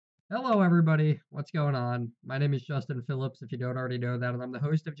Hello, everybody. What's going on? My name is Justin Phillips, if you don't already know that, and I'm the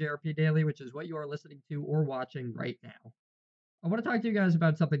host of JRP Daily, which is what you are listening to or watching right now. I want to talk to you guys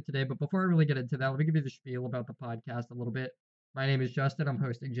about something today, but before I really get into that, let me give you the spiel about the podcast a little bit. My name is Justin. I'm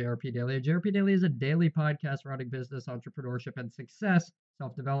hosting JRP Daily. JRP Daily is a daily podcast surrounding business, entrepreneurship, and success,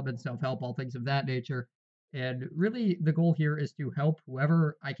 self development, self help, all things of that nature. And really, the goal here is to help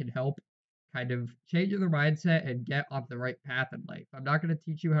whoever I can help kind of change their mindset and get on the right path in life. I'm not going to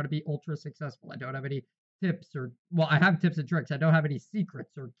teach you how to be ultra successful. I don't have any tips well, I have tips and tricks. I don't have any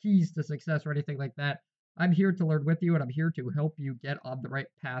secrets or keys to success or anything like that. I'm here to learn with you and I'm here to help you get on the right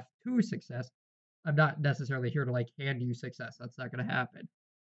path to success. I'm not necessarily here to like hand you success. That's not going to happen.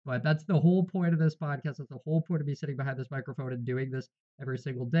 But that's the whole point of this podcast. That's the whole point of me sitting behind this microphone and doing this every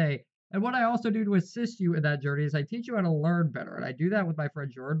single day. And what I also do to assist you in that journey is I teach you how to learn better. And I do that with my friend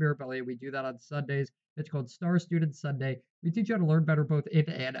Jordan Mirabelli. We do that on Sundays. It's called Star Student Sunday. We teach you how to learn better both in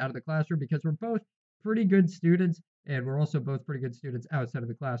and out of the classroom because we're both pretty good students. And we're also both pretty good students outside of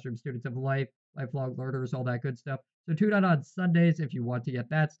the classroom, students of life, lifelong learners, all that good stuff. So tune in on Sundays if you want to get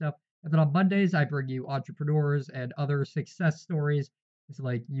that stuff. And then on Mondays, I bring you entrepreneurs and other success stories. It's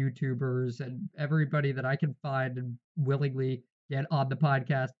like YouTubers and everybody that I can find and willingly get on the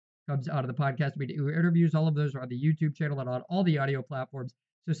podcast comes out of the podcast. We do interviews. All of those are on the YouTube channel and on all the audio platforms.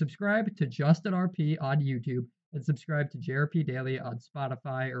 So subscribe to Justin RP on YouTube and subscribe to JRP Daily on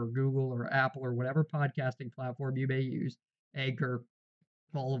Spotify or Google or Apple or whatever podcasting platform you may use, Anchor,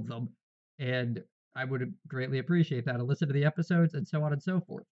 all of them. And I would greatly appreciate that. And listen to the episodes and so on and so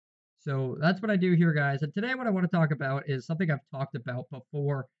forth. So that's what I do here, guys. And today, what I want to talk about is something I've talked about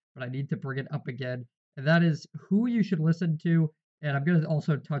before, but I need to bring it up again. And that is who you should listen to. And I'm going to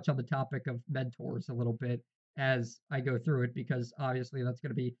also touch on the topic of mentors a little bit as I go through it, because obviously that's going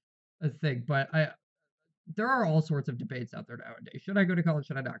to be a thing. But there are all sorts of debates out there nowadays. Should I go to college?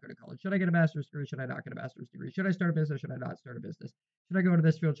 Should I not go to college? Should I get a master's degree? Should I not get a master's degree? Should I start a business? Should I not start a business? Should I go to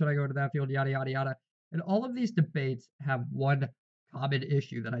this field? Should I go to that field? Yada, yada, yada. And all of these debates have one common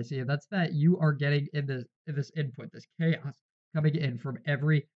issue that I see, and that's that you are getting in this input, this chaos coming in from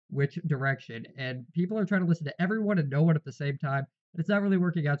every which direction. And people are trying to listen to everyone and no one at the same time. And it's not really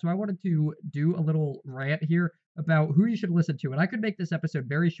working out. So I wanted to do a little rant here about who you should listen to. And I could make this episode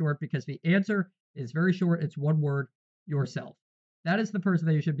very short because the answer is very short. It's one word: yourself. That is the person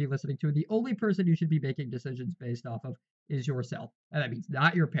that you should be listening to. The only person you should be making decisions based off of is yourself. And that means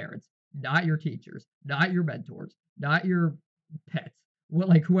not your parents, not your teachers, not your mentors, not your pets,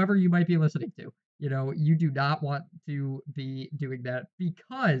 like whoever you might be listening to. You do not want to be doing that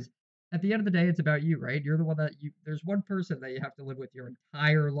because at the end of the day, it's about you, right? You're the one there's one person that you have to live with your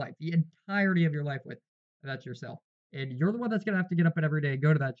entire life, the entirety of your life with, and that's yourself. And you're the one that's going to have to get up and every day and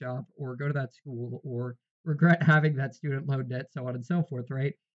go to that job or go to that school or regret having that student loan debt, so on and so forth,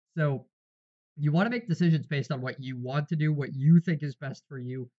 right? So you want to make decisions based on what you want to do, what you think is best for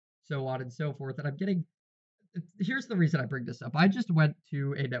you, so on and so forth. And here's the reason I bring this up. I just went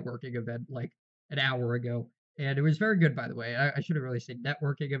to a networking event like an hour ago, and it was very good, by the way. I shouldn't really say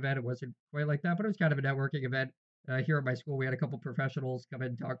networking event. It wasn't quite like that, but it was kind of a networking event. Here at my school, we had a couple professionals come in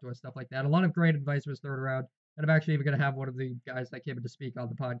and talk to us, stuff like that. A lot of great advice was thrown around, and I'm actually even going to have one of the guys that came in to speak on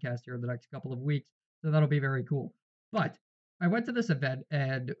the podcast here in the next couple of weeks, so that'll be very cool. But I went to this event,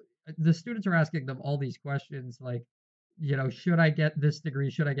 and the students are asking them all these questions like, should I get this degree?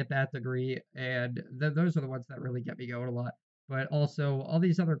 Should I get that degree? And those are the ones that really get me going a lot. But also all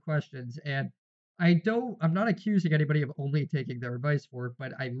these other questions. And I'm not accusing anybody of only taking their advice for it,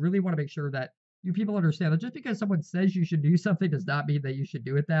 but I really want to make sure that you people understand that just because someone says you should do something does not mean that you should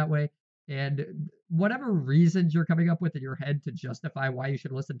do it that way. And whatever reasons you're coming up with in your head to justify why you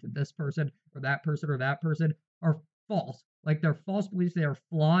should listen to this person or that person or that person are false. Like they're false beliefs. They are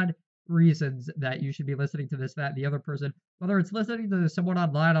flawed reasons that you should be listening to this, that, and the other person, whether it's listening to someone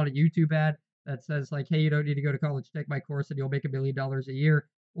online on a YouTube ad that says like, hey, you don't need to go to college, take my course and you'll make $1 million a year,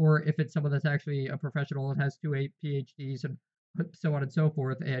 or if it's someone that's actually a professional and has two PhDs and so on and so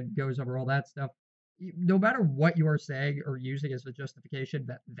forth and goes over all that stuff. No matter what you are saying or using as a justification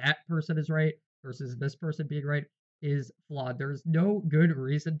that that person is right versus this person being right is flawed. There's no good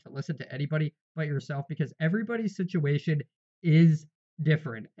reason to listen to anybody but yourself because everybody's situation is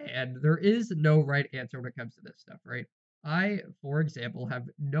different and there is no right answer when it comes to this stuff, right? I, for example, have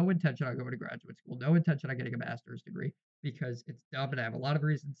no intention on going to graduate school, no intention on getting a master's degree because it's dumb and I have a lot of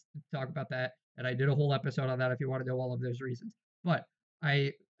reasons to talk about that. And I did a whole episode on that if you want to know all of those reasons. But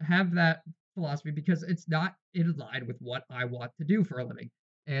I have that philosophy because it's not in line with what I want to do for a living.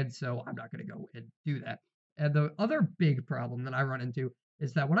 And so I'm not going to go and do that. And the other big problem that I run into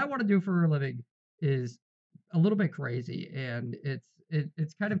is that what I want to do for a living is a little bit crazy, and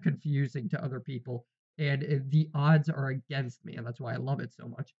it's kind of confusing to other people, and the odds are against me, and that's why I love it so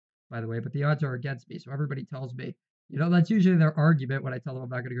much, by the way. But the odds are against me, so everybody tells me, that's usually their argument when I tell them I'm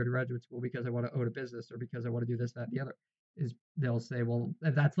not going to go to graduate school because I want to own a business or because I want to do this, that, and the other. Is they'll say, well,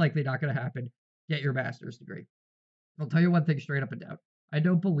 that's likely not going to happen. Get your master's degree. I'll tell you one thing straight up and down. I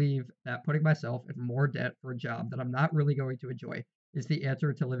don't believe that putting myself in more debt for a job that I'm not really going to enjoy is the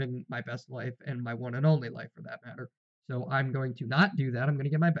answer to living my best life and my one and only life for that matter. So I'm going to not do that. I'm going to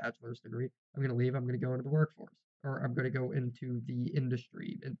get my bachelor's degree. I'm going to leave. I'm going to go into the workforce, or I'm going to go into the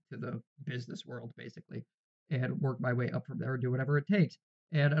industry, into the business world, basically, and work my way up from there and do whatever it takes.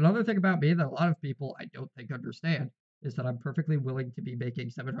 And another thing about me that a lot of people I don't think understand is that I'm perfectly willing to be making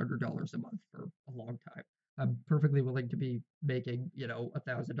 $700 a month for a long time. I'm perfectly willing to be making,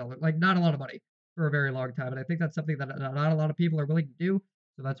 $1,000, like not a lot of money for a very long time. And I think that's something that not a lot of people are willing to do.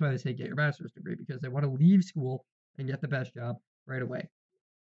 So that's why they say get your master's degree, because they want to leave school and get the best job right away.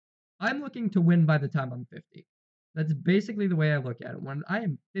 I'm looking to win by the time I'm 50. That's basically the way I look at it. When I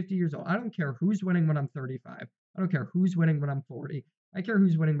am 50 years old, I don't care who's winning when I'm 35. I don't care who's winning when I'm 40. I care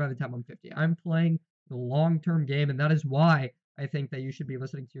who's winning by the time I'm 50. I'm playing the long-term game, and that is why I think that you should be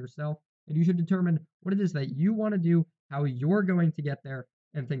listening to yourself, and you should determine what it is that you want to do, how you're going to get there,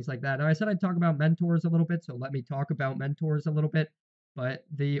 and things like that. Now, I said I'd talk about mentors a little bit, so let me talk about mentors a little bit. But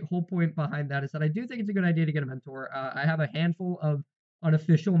the whole point behind that is that I do think it's a good idea to get a mentor. I have a handful of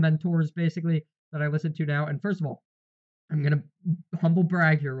unofficial mentors, basically, that I listen to now. And first of all, I'm going to humble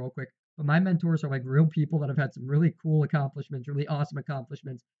brag here real quick, but my mentors are like real people that have had some really cool accomplishments, really awesome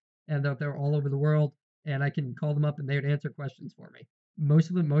accomplishments, and that they're all over the world. And I can call them up and they would answer questions for me. Most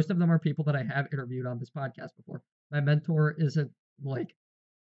of them are people that I have interviewed on this podcast before. My mentor isn't like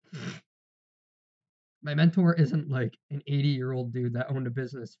my mentor isn't like an 80-year-old dude that owned a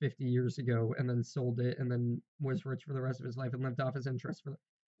business 50 years ago and then sold it and then was rich for the rest of his life and lived off his interest for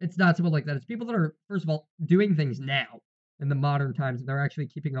it's not something like that. It's people that are, first of all, doing things now in the modern times, and they're actually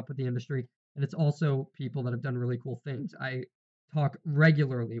keeping up with the industry. And it's also people that have done really cool things. I talk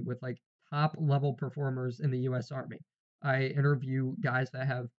regularly with like top level performers in the US Army. I interview guys that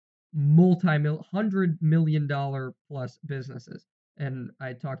have $100 million plus businesses, and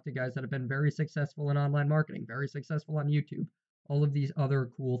I talk to guys that have been very successful in online marketing, very successful on YouTube, all of these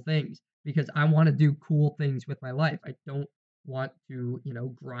other cool things, because I want to do cool things with my life. I don't want to,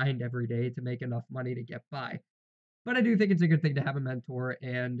 grind every day to make enough money to get by. But I do think it's a good thing to have a mentor,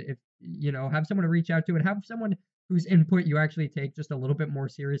 and if, have someone to reach out to and have someone whose input you actually take just a little bit more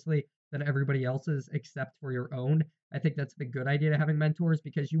seriously than everybody else's except for your own. I think that's the good idea to having mentors,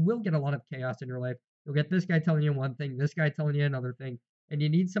 because you will get a lot of chaos in your life. You'll get this guy telling you one thing, this guy telling you another thing, and you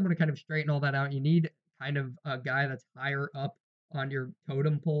need someone to kind of straighten all that out. You need kind of a guy that's higher up on your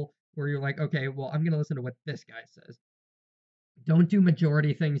totem pole where you're like, okay, well, I'm going to listen to what this guy says. Don't do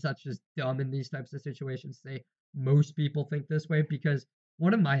majority things. That's just dumb in these types of situations. Say most people think this way, because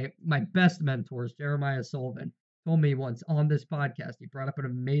one of my best mentors, Jeremiah Sullivan, told me once on this podcast. He brought up an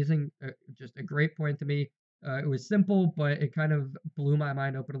amazing, just a great point to me. It was simple, but it kind of blew my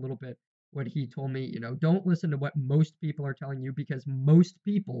mind open a little bit. What he told me, don't listen to what most people are telling you, because most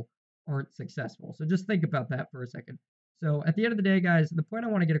people aren't successful. So just think about that for a second. So at the end of the day, guys, the point I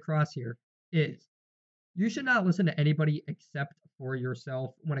want to get across here is you should not listen to anybody except for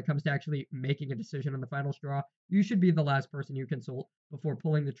yourself when it comes to actually making a decision on the final straw. You should be the last person you consult before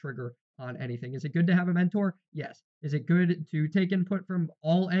pulling the trigger on anything. Is it good to have a mentor? Yes. Is it good to take input from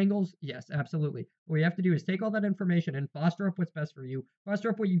all angles? Yes, absolutely. What you have to do is take all that information and foster up what's best for you, foster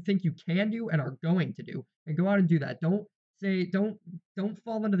up what you think you can do and are going to do, and go out and do that. Don't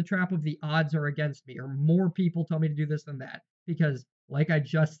fall into the trap of the odds are against me or more people tell me to do this than that, because like I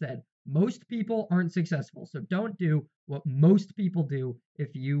just said, most people aren't successful. So don't do what most people do if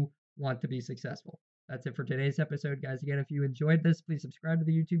you want to be successful. That's it for today's episode, guys. Again, if you enjoyed this, please subscribe to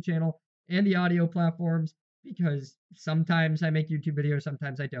the YouTube channel and the audio platforms, because sometimes I make YouTube videos,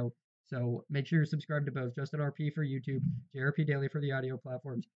 sometimes I don't. So make sure you're subscribed to both. Justin RP for YouTube, JRP Daily for the audio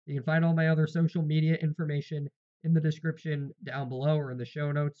platforms. You can find all my other social media information in the description down below or in the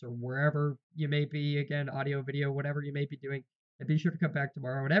show notes or wherever you may be. Again, audio, video, whatever you may be doing. And be sure to come back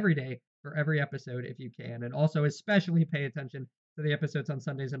tomorrow and every day for every episode if you can. And also, especially pay attention to the episodes on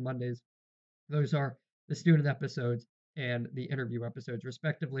Sundays and Mondays. Those are the student episodes and the interview episodes,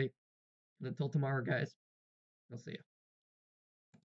 respectively. And until tomorrow, guys, I'll see you.